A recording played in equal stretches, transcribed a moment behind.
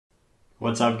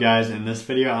What's up guys, in this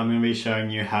video I'm going to be showing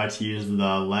you how to use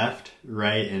the left,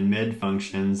 right, and mid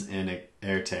functions in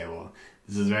Airtable.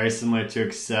 This is very similar to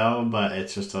Excel, but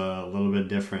it's just a little bit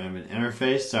different of an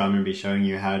interface, so I'm going to be showing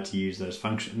you how to use those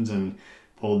functions and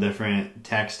pull different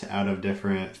text out of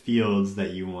different fields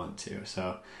that you want to.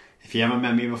 So if you haven't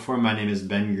met me before, my name is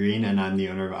Ben Green and I'm the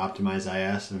owner of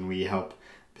optimizeis, and we help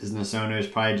business owners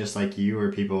probably just like you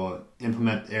or people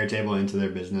implement Airtable into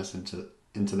their business,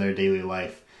 into their daily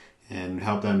life, and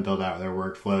help them build out their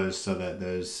workflows so that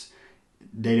those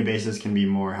databases can be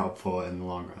more helpful in the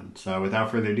long run. So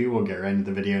without further ado, we'll get right into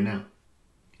the video now.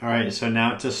 Alright, so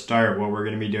now to start, what we're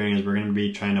going to be doing is we're going to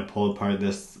be trying to pull apart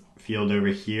this field over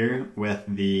here with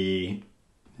the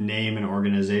name and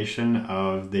organization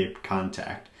of the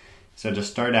contact. So to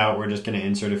start out, we're just going to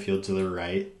insert a field to the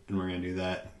right, and we're going to do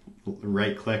that.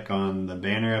 Right click on the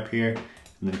banner up here,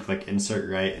 and then click insert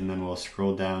right, and then we'll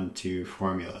scroll down to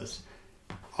formulas.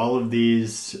 All of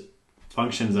these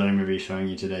functions that I'm going to be showing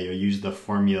you today, you'll use the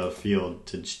formula field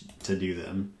to do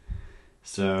them.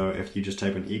 So if you just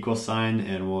type an equal sign,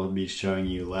 and we'll be showing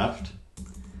you left,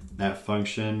 that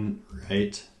function,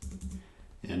 right,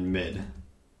 and mid.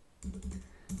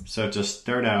 So to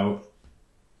start out,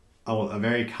 a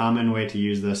very common way to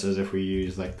use this is if we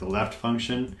use like the left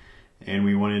function and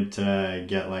we wanted to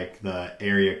get like the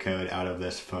area code out of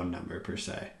this phone number per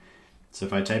se. So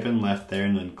if I type in left there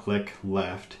and then click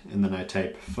left and then I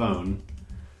type phone,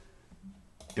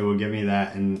 it will give me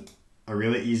that. And a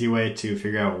really easy way to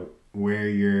figure out where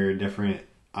your different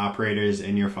operators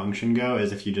in your function go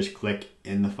is if you just click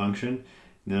in the function,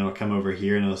 and then it'll come over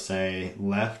here and it'll say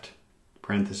left,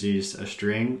 parentheses, a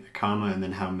string, a comma, and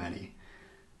then how many.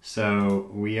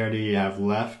 So we already have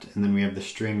left, and then we have the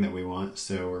string that we want,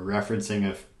 so we're referencing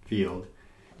a field,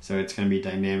 so it's going to be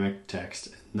dynamic text.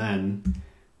 And then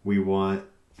we want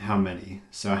how many.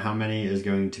 So how many is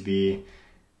going to be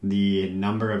the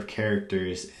number of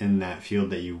characters in that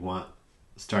field that you want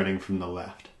starting from the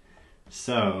left.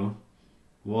 So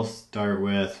we'll start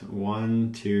with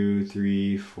 1, 2,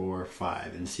 3, 4,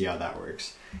 5 and see how that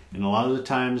works. And a lot of the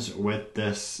times with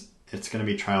this, it's going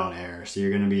to be trial and error. So you're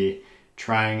going to be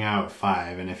trying out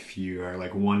 5, and if you are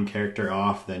like one character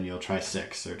off, then you'll try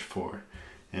 6 or 4,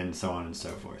 and so on and so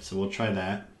forth. So we'll try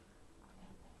that,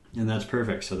 and that's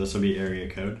perfect. So this will be area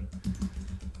code,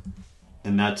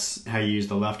 and that's how you use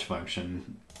the left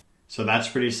function. So that's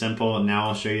pretty simple. Now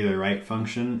I'll show you the right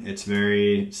function. It's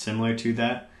very similar to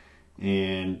that,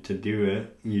 and to do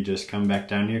it, you just come back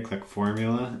down here, click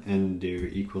formula, and do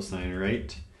equal sign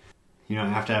right. You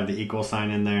don't have to have the equal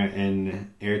sign in there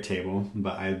in Airtable,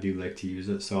 but I do like to use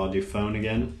it. So I'll do phone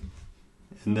again.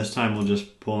 And this time we'll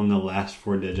just pull in the last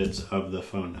 4 digits of the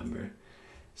phone number.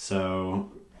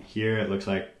 So here it looks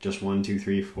like just 1, 2,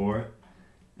 3, 4,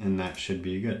 and that should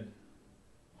be good.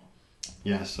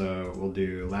 Yeah, so we'll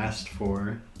do last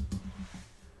 4.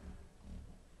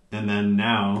 And then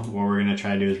now what we're going to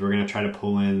try to do is we're going to try to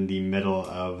pull in the middle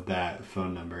of that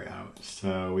phone number out.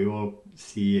 So we will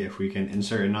see if we can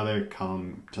insert another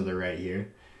column to the right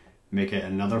here, make it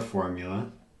another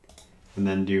formula, and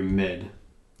then do mid.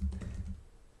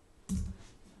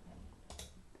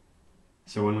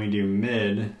 So when we do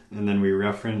mid, and then we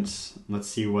reference, let's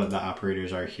see what the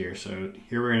operators are here. So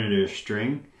here we're going to do a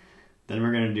string, then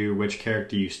we're going to do which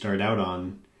character you start out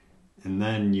on, and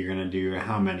then you're going to do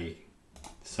how many.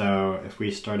 So if we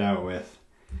start out with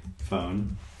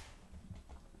phone,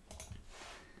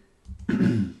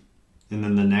 and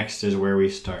then the next is where we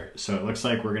start. So it looks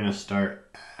like we're going to start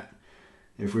at,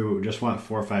 if we just want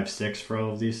 4, 5, 6 for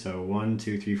all of these, so 1,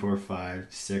 2, 3, 4, 5,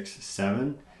 6,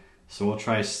 7. So we'll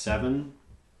try 7,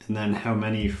 and then how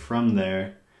many from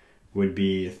there would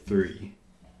be 3.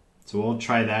 So we'll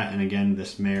try that, and again,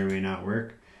 this may or may not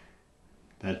work.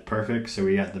 That's perfect, so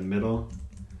we got the middle,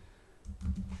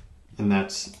 and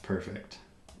that's perfect.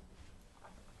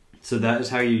 So that is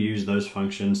how you use those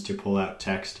functions to pull out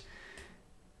text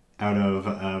out of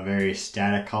a very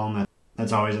static column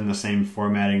that's always in the same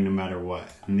formatting no matter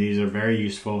what. And these are very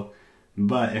useful,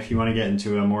 but if you want to get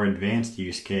into a more advanced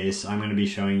use case, I'm going to be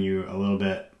showing you a little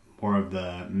bit more of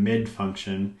the mid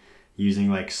function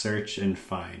using like search and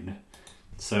find.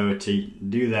 So to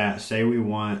do that, say we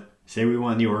want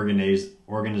the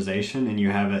organization, and you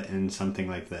have it in something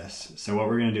like this. So what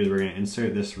we're going to do is we're going to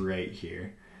insert this right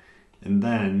here, and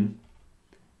then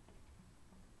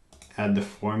add the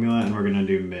formula, and we're going to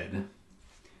do mid.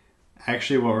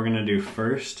 Actually, what we're going to do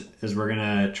first is we're going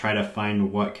to try to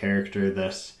find what character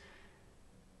this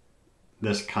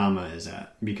comma is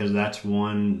at, because that's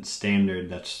one standard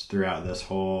that's throughout this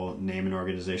whole name and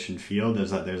organization field,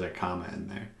 is that there's a comma in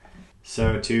there.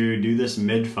 So to do this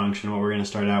mid function, what we're going to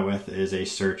start out with is a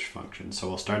search function. So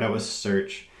we'll start out with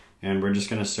search, and we're just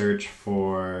going to search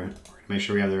for, make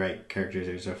sure we have the right characters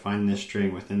here. So find this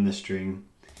string within the string,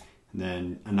 and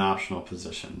then an optional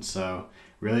position. So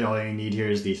really all you need here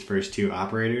is these first two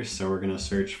operators. So we're going to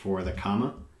search for the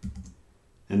comma,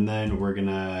 and then we're going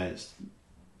to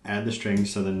add the string,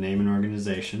 so the name and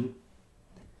organization,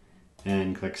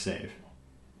 and click save.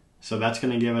 So that's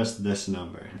going to give us this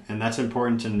number, and that's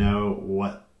important to know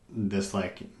what this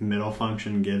like middle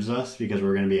function gives us, because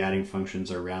we're going to be adding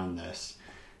functions around this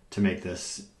to make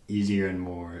this easier and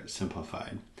more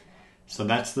simplified. So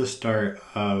that's the start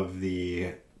of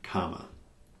the comma.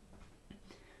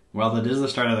 While that is the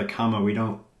start of the comma, we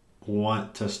don't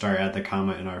want to start at the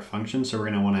comma in our function, so we're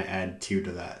going to want to add 2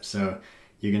 to that. So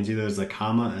you can see there's a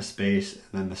comma, a space, and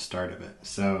then the start of it.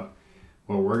 So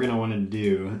what we're going to want to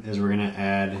do is we're going to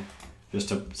add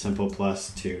just a simple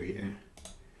 +2 here.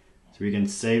 So we can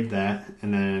save that,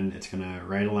 and then it's going to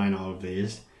right align all of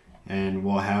these, and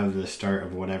we'll have the start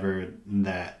of whatever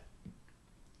that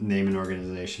name and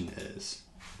organization is.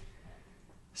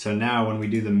 So now when we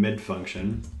do the mid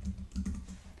function,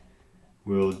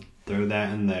 we'll throw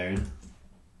that in there.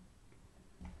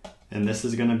 And this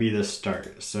is going to be the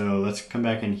start. So let's come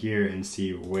back in here and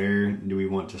see where do we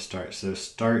want to start. So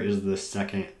start is the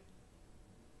second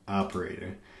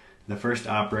operator. The first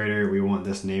operator, we want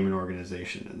this name and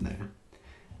organization in there.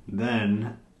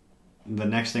 Then the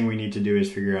next thing we need to do is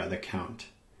figure out the count.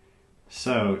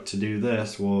 So to do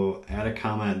this, we'll add a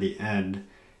comma at the end,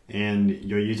 and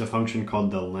you'll use a function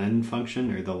called the len function,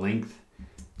 or the length.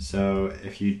 So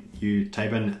if you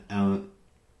type in len,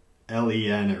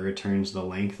 it returns the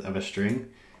length of a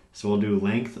string. So we'll do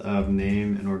length of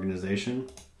name and organization,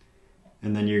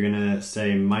 and then you're gonna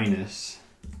say minus,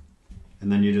 and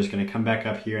then you're just gonna come back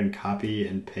up here and copy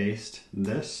and paste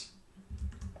this,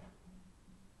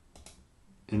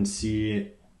 and see,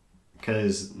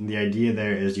 because the idea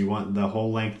there is you want the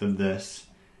whole length of this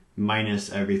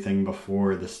minus everything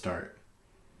before the start.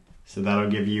 So that'll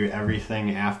give you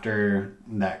everything after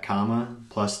that comma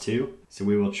 +2. So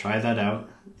we will try that out,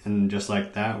 and just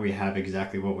like that, we have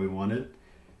exactly what we wanted.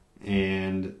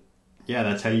 And yeah,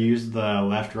 that's how you use the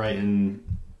left, right, and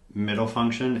middle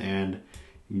function, and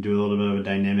you can do a little bit of a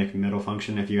dynamic middle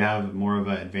function. If you have more of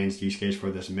an advanced use case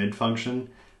for this mid function,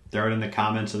 throw it in the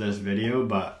comments of this video.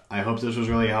 But I hope this was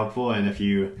really helpful, and if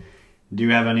you do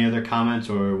have any other comments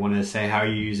or want to say how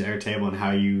you use Airtable and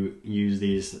how you use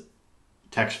these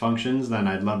text functions, then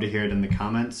I'd love to hear it in the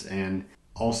comments. And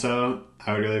also,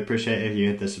 I would really appreciate if you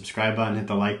hit the subscribe button, hit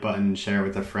the like button, and share it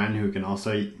with a friend who can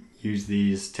also use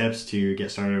these tips to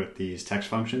get started with these text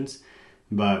functions.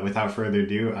 But without further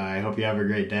ado, I hope you have a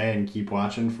great day and keep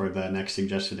watching for the next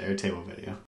suggested Airtable video.